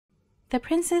The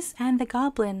Princess and the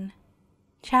Goblin.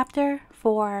 Chapter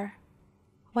 4.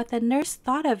 What the Nurse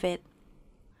Thought of It.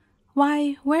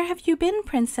 "Why, where have you been,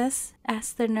 Princess?"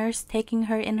 asked the nurse, taking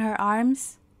her in her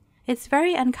arms. "It's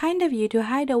very unkind of you to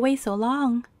hide away so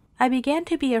long. I began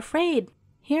to be afraid."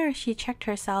 Here she checked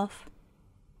herself.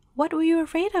 "What were you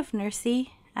afraid of,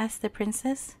 Nursey?" asked the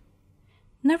Princess.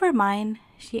 "Never mind,"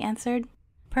 she answered.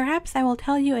 "Perhaps I will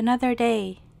tell you another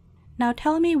day. Now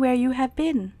tell me where you have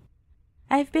been."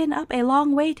 "I've been up a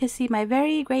long way to see my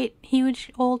very great,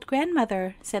 huge old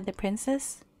grandmother," said the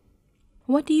Princess.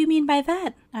 "What do you mean by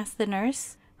that?" asked the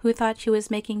nurse, who thought she was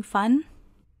making fun.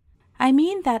 "I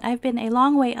mean that I've been a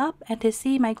long way up and to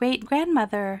see my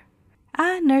great-grandmother."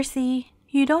 "Ah, Nursey,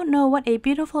 you don't know what a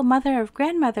beautiful mother of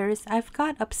grandmothers I've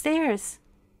got upstairs.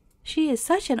 She is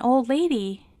such an old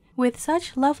lady, with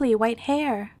such lovely white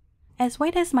hair, as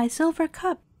white as my silver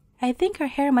cup. I think her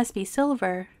hair must be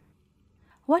silver."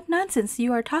 "What nonsense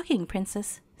you are talking,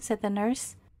 Princess," said the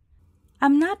nurse.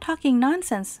 "I'm not talking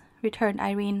nonsense," returned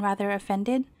Irene, rather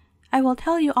offended. "I will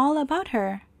tell you all about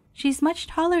her. She's much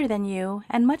taller than you,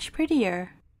 and much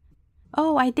prettier."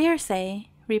 "Oh, I dare say,"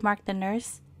 remarked the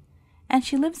nurse. "And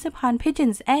she lives upon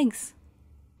pigeons' eggs."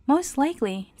 "Most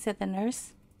likely," said the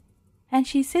nurse. "And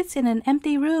she sits in an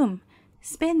empty room,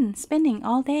 spinning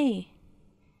all day."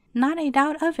 "Not a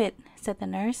doubt of it," said the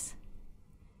nurse.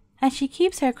 "And she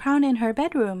keeps her crown in her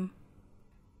bedroom."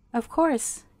 "Of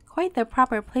course, quite the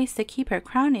proper place to keep her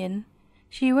crown in.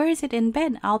 She wears it in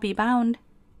bed, I'll be bound."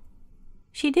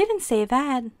 "She didn't say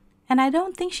that, and I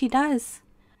don't think she does.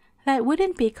 That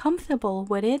wouldn't be comfortable,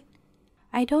 would it?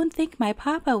 I don't think my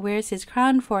papa wears his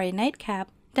crown for a nightcap,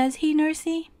 does he,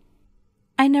 Nursey?"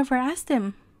 "I never asked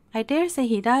him. I dare say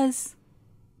he does."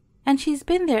 "And she's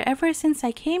been there ever since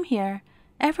I came here,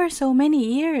 ever so many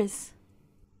years."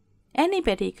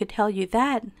 "Anybody could tell you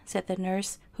that," said the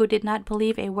nurse, who did not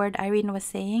believe a word Irene was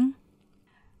saying.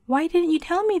 "Why didn't you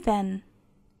tell me then?"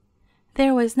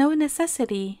 "There was no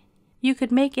necessity. You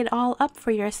could make it all up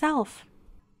for yourself."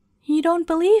 "You don't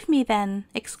believe me then?"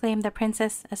 exclaimed the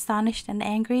Princess, astonished and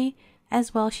angry,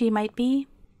 as well she might be.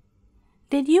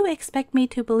 "Did you expect me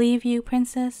to believe you,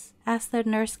 Princess?" asked the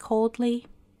nurse coldly.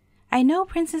 "I know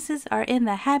princesses are in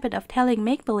the habit of telling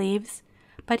make-believes,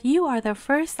 but you are the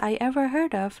first I ever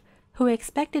heard of who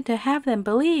expected to have them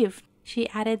believed," she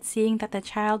added, seeing that the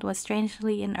child was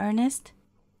strangely in earnest.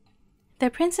 The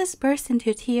Princess burst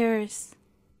into tears.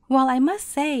 "Well, I must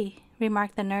say,"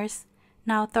 remarked the nurse,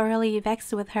 now thoroughly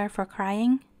vexed with her for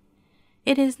crying,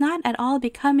 "it is not at all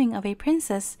becoming of a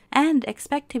princess and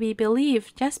expect to be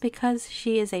believed just because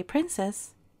she is a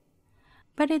princess."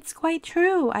 "But it's quite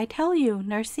true, I tell you,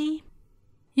 Nursey."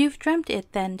 "You've dreamt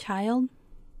it then, child."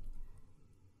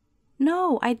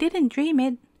 "No, I didn't dream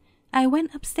it. I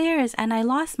went upstairs and I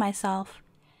lost myself.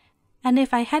 And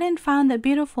if I hadn't found the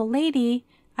beautiful lady,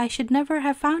 I should never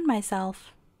have found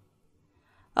myself."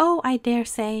 "Oh, I dare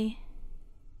say."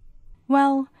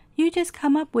 "Well, you just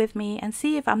come up with me and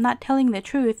see if I'm not telling the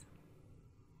truth."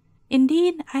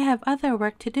 "Indeed, I have other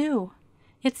work to do.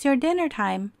 It's your dinner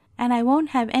time, and I won't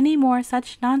have any more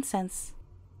such nonsense."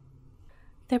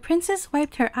 The Princess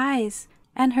wiped her eyes,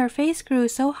 and her face grew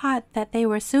so hot that they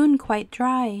were soon quite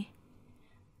dry.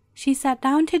 She sat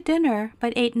down to dinner,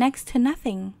 but ate next to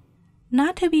nothing.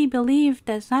 Not to be believed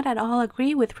does not at all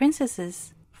agree with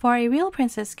princesses, for a real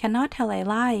princess cannot tell a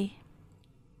lie.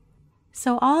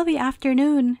 So all the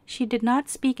afternoon she did not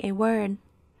speak a word.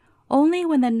 Only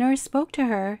when the nurse spoke to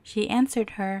her, she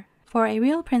answered her, for a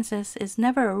real princess is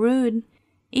never rude,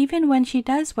 even when she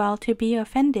does well to be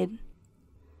offended.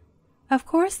 Of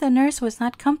course the nurse was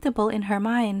not comfortable in her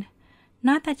mind,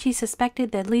 not that she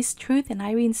suspected the least truth in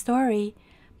Irene's story,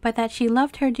 but that she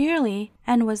loved her dearly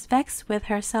and was vexed with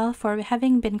herself for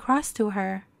having been cross to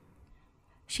her.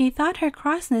 She thought her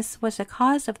crossness was the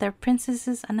cause of the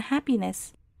princess's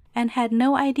unhappiness, and had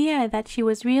no idea that she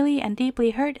was really and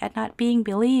deeply hurt at not being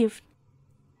believed.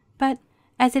 But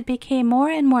as it became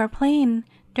more and more plain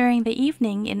during the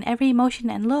evening in every motion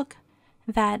and look,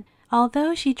 that,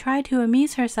 although she tried to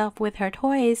amuse herself with her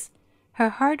toys, her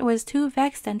heart was too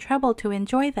vexed and troubled to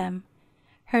enjoy them,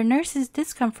 her nurse's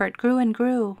discomfort grew and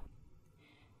grew.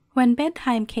 When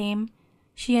bedtime came,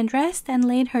 she undressed and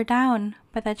laid her down,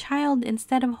 but the child,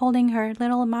 instead of holding her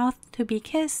little mouth to be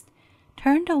kissed,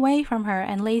 turned away from her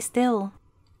and lay still.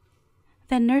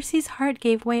 Then Nursey's heart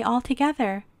gave way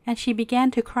altogether, and she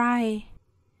began to cry.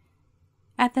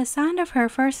 At the sound of her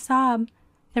first sob,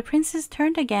 the Princess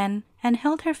turned again and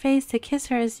held her face to kiss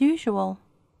her as usual,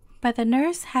 but the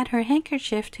nurse had her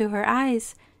handkerchief to her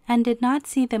eyes and did not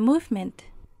see the movement.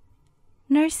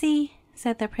 "Nursey,"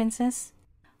 said the Princess,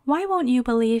 "why won't you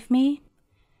believe me?"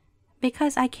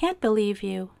 "Because I can't believe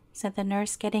you," said the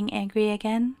nurse, getting angry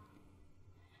again.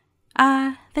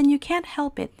 "Ah, then you can't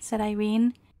help it," said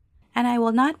Irene, "and I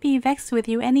will not be vexed with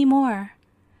you any more.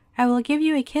 I will give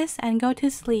you a kiss and go to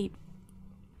sleep."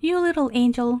 "You little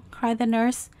angel," cried the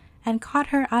nurse, and caught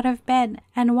her out of bed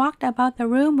and walked about the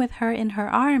room with her in her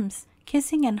arms,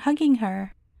 kissing and hugging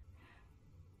her.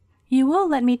 "You will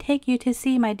let me take you to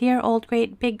see my dear old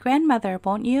great big grandmother,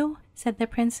 won't you?" said the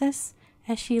princess,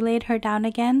 as she laid her down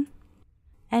again.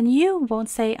 "And you won't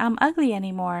say I'm ugly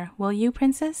any more, will you,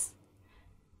 princess?"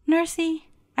 "Nursey,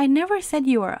 I never said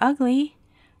you were ugly.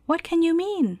 What can you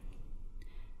mean?"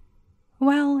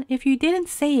 "Well, if you didn't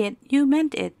say it, you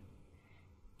meant it."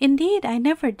 "Indeed, I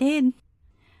never did.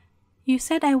 You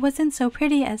said I wasn't so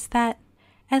pretty as that,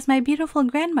 as my beautiful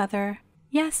grandmother.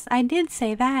 Yes, I did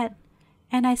say that,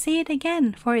 and I say it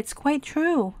again, for it's quite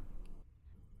true."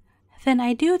 "Then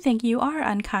I do think you are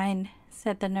unkind,"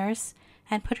 said the nurse,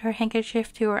 and put her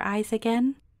handkerchief to her eyes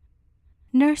again.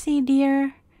 "Nursey,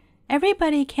 dear,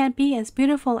 everybody can't be as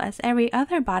beautiful as every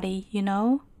other body, you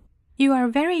know. You are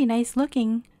very nice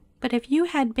looking, but if you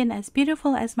had been as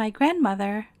beautiful as my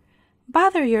grandmother—"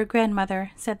 "Bother your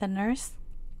grandmother," said the nurse.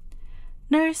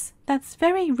 "Nurse, that's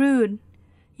very rude.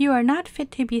 You are not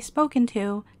fit to be spoken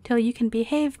to till you can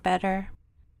behave better."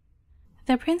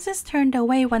 The princess turned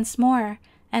away once more,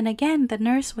 and again the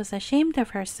nurse was ashamed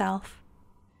of herself.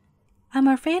 "I'm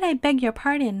afraid I beg your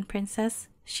pardon, princess,"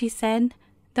 she said,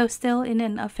 though still in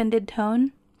an offended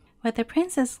tone. But the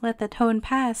princess let the tone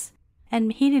pass,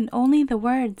 and heeded only the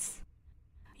words.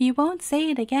 "You won't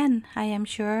say it again, I am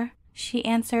sure," she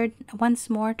answered, once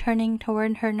more turning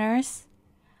toward her nurse.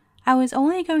 "I was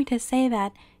only going to say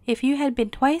that if you had been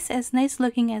twice as nice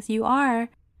looking as you are,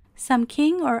 some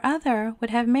king or other would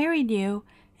have married you,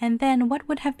 and then what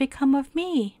would have become of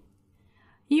me?"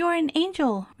 "You are an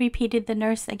angel," repeated the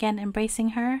nurse, again embracing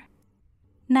her.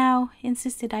 "Now,"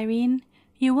 insisted Irene,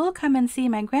 "you will come and see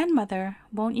my grandmother,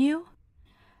 won't you?"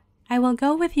 "I will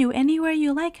go with you anywhere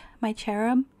you like, my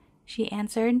cherub," she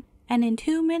answered, and in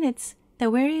 2 minutes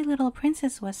the weary little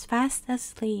princess was fast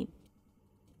asleep.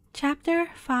 Chapter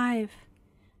 5.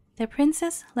 The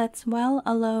Princess Lets Well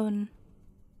Alone.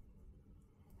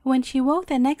 When she woke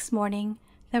the next morning,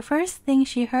 the first thing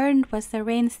she heard was the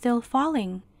rain still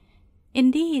falling.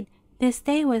 Indeed, this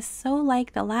day was so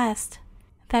like the last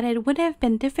that it would have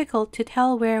been difficult to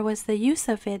tell where was the use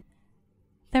of it.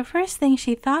 The first thing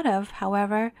she thought of,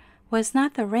 however, was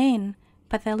not the rain,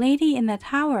 but the lady in the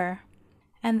tower,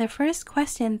 and the first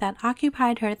question that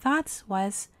occupied her thoughts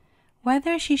was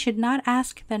whether she should not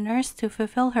ask the nurse to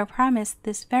fulfill her promise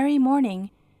this very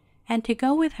morning, and to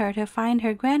go with her to find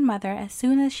her grandmother as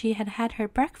soon as she had had her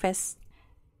breakfast.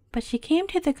 But she came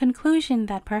to the conclusion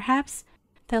that perhaps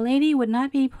the lady would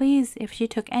not be pleased if she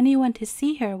took anyone to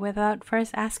see her without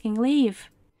first asking leave,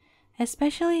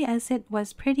 especially as it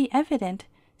was pretty evident,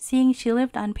 seeing she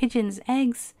lived on pigeons'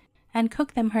 eggs and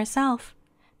cooked them herself,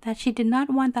 that she did not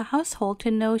want the household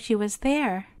to know she was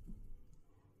there.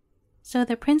 So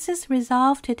the princess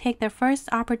resolved to take the first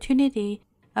opportunity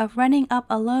of running up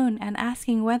alone and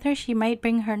asking whether she might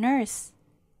bring her nurse.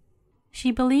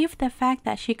 She believed the fact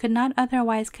that she could not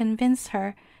otherwise convince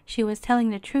her she was telling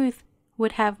the truth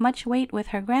would have much weight with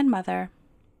her grandmother.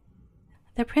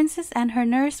 The princess and her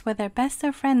nurse were the best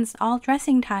of friends all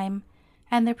dressing time,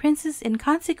 and the princess in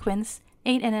consequence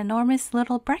ate an enormous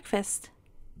little breakfast.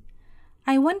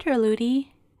 "I wonder,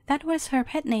 Ludi," that was her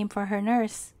pet name for her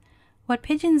nurse, "what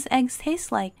pigeons' eggs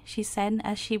taste like," she said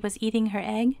as she was eating her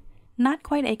egg. Not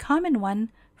quite a common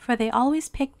one, for they always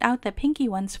picked out the pinky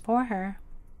ones for her.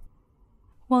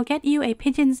 "We'll get you a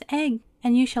pigeon's egg,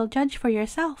 and you shall judge for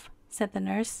yourself," said the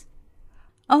nurse.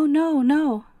 "Oh, no,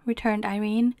 no," returned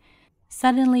Irene,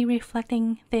 suddenly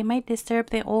reflecting they might disturb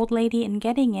the old lady in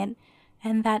getting it,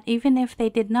 and that even if they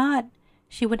did not,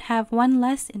 she would have one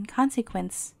less in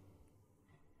consequence.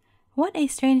 "What a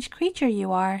strange creature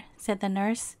you are," said the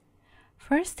nurse.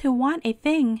 "First to want a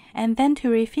thing, and then to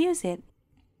refuse it."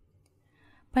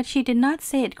 But she did not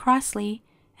say it crossly,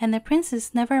 and the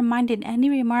princess never minded any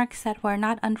remarks that were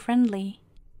not unfriendly.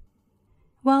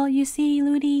 "Well, you see,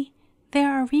 Ludi,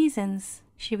 there are reasons,"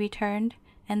 she returned,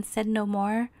 and said no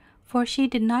more, for she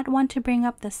did not want to bring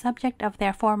up the subject of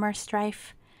their former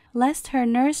strife, lest her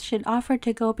nurse should offer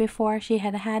to go before she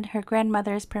had had her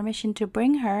grandmother's permission to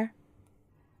bring her.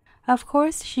 Of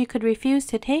course she could refuse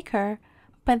to take her,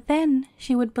 but then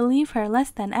she would believe her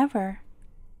less than ever.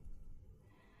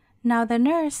 Now the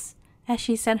nurse, as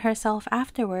she said herself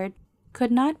afterward,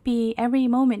 could not be every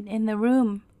moment in the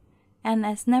room, and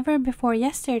as never before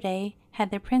yesterday had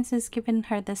the princess given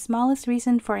her the smallest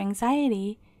reason for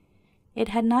anxiety, it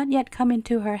had not yet come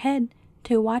into her head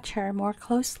to watch her more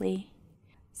closely.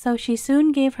 So she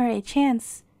soon gave her a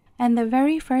chance, and the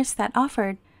very first that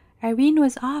offered, Irene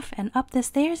was off and up the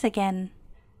stairs again.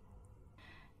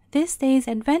 This day's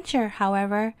adventure,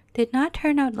 however, did not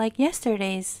turn out like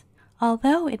yesterday's,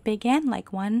 although it began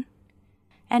like one.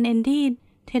 And indeed,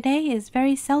 today is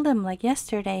very seldom like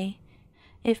yesterday,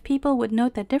 if people would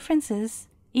note the differences,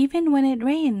 even when it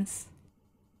rains.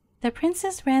 The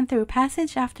princess ran through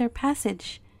passage after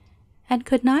passage, and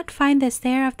could not find the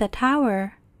stair of the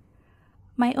tower.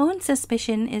 My own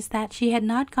suspicion is that she had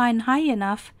not gone high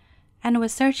enough, and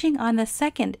was searching on the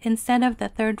second instead of the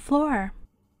third floor.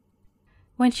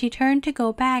 When she turned to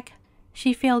go back,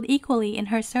 she failed equally in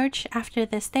her search after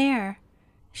the stair.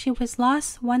 She was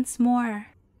lost once more.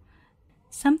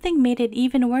 Something made it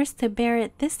even worse to bear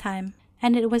it this time,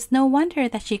 and it was no wonder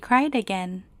that she cried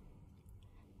again.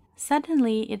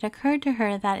 Suddenly it occurred to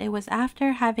her that it was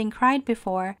after having cried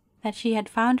before that she had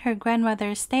found her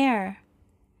grandmother's stair.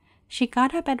 She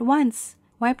got up at once,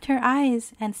 wiped her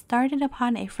eyes, and started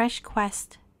upon a fresh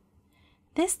quest.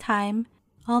 This time,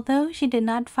 although she did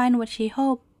not find what she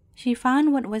hoped, she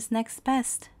found what was next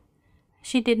best.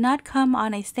 She did not come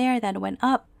on a stair that went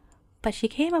up, but she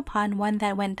came upon one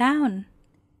that went down.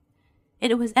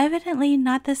 It was evidently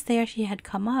not the stair she had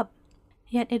come up,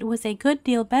 yet it was a good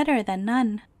deal better than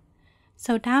none.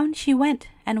 So down she went,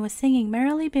 and was singing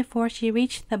merrily before she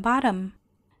reached the bottom.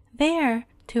 There,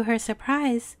 to her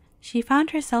surprise, she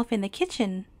found herself in the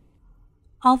kitchen.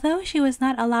 Although she was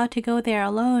not allowed to go there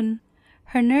alone,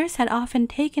 her nurse had often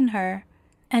taken her,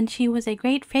 and she was a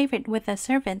great favorite with the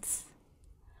servants.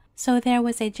 So there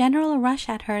was a general rush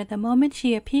at her the moment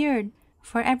she appeared,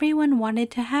 for everyone wanted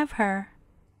to have her.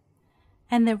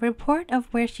 And the report of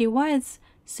where she was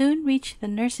soon reached the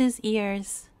nurse's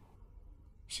ears.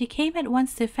 She came at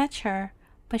once to fetch her,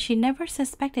 but she never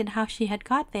suspected how she had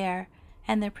got there,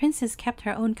 and the princess kept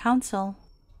her own counsel.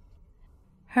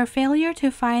 Her failure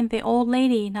to find the old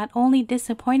lady not only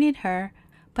disappointed her,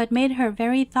 but made her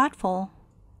very thoughtful.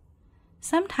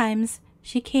 Sometimes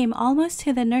she came almost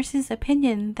to the nurse's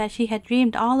opinion that she had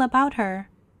dreamed all about her,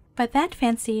 but that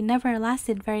fancy never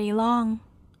lasted very long.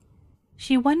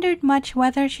 She wondered much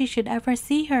whether she should ever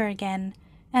see her again,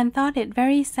 and thought it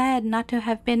very sad not to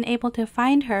have been able to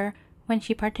find her when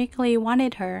she particularly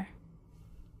wanted her.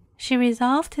 She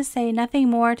resolved to say nothing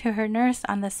more to her nurse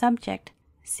on the subject,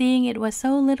 seeing it was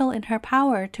so little in her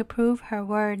power to prove her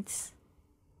words.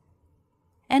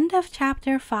 End of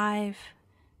Chapter 5.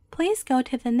 Please go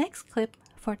to the next clip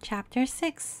for Chapter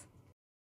 6.